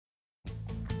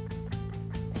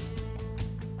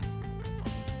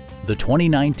the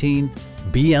 2019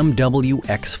 BMW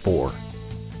X4.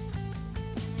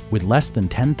 With less than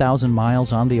 10,000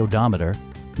 miles on the odometer,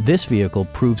 this vehicle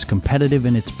proves competitive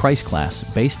in its price class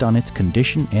based on its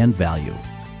condition and value.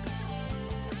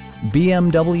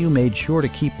 BMW made sure to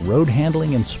keep road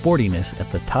handling and sportiness at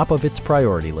the top of its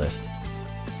priority list.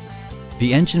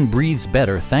 The engine breathes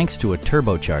better thanks to a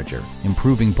turbocharger,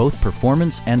 improving both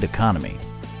performance and economy.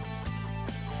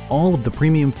 All of the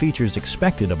premium features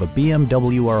expected of a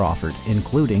BMW are offered,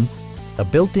 including a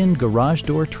built-in garage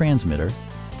door transmitter,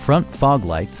 front fog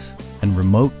lights, and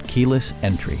remote keyless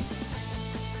entry.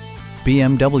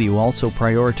 BMW also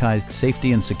prioritized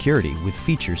safety and security with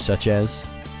features such as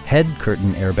head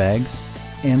curtain airbags,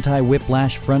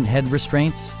 anti-whiplash front head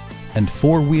restraints, and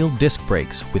four-wheel disc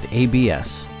brakes with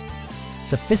ABS.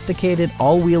 Sophisticated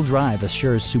all-wheel drive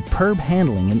assures superb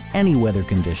handling in any weather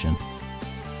condition.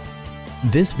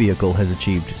 This vehicle has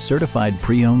achieved certified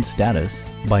pre-owned status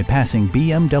by passing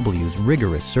BMW's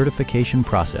rigorous certification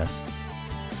process.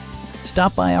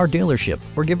 Stop by our dealership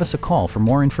or give us a call for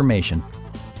more information.